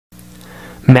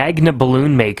Magna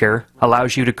Balloon Maker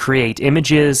allows you to create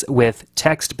images with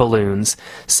text balloons.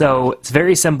 So it's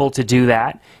very simple to do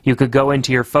that. You could go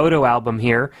into your photo album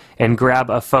here and grab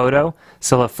a photo.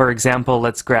 So for example,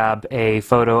 let's grab a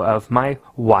photo of my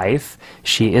wife.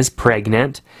 She is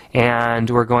pregnant, and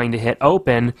we're going to hit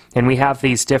open, and we have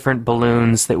these different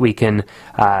balloons that we can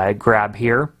grab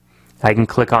here. I can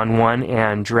click on one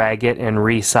and drag it and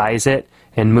resize it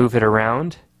and move it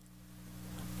around.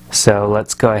 So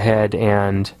let's go ahead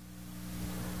and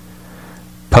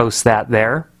post that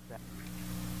there.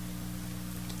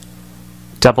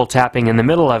 Double tapping in the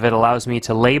middle of it allows me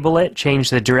to label it, change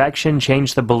the direction,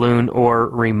 change the balloon, or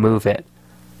remove it.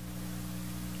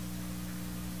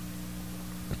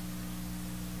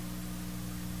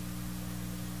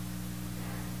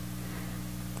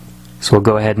 So we'll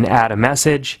go ahead and add a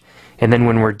message, and then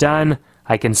when we're done,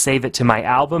 I can save it to my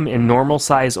album in normal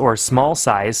size or small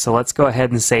size. So let's go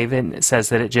ahead and save it. It says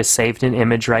that it just saved an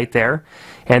image right there.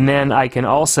 And then I can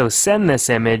also send this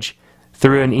image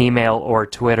through an email or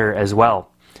Twitter as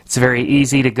well. It's very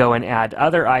easy to go and add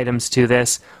other items to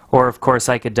this, or of course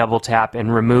I could double tap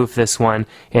and remove this one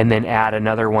and then add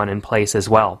another one in place as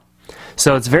well.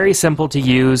 So it's very simple to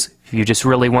use. If you just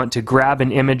really want to grab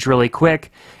an image really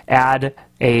quick, add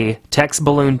a text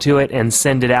balloon to it and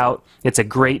send it out. It's a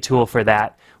great tool for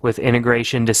that with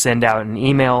integration to send out an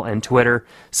email and Twitter.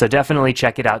 So definitely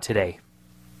check it out today.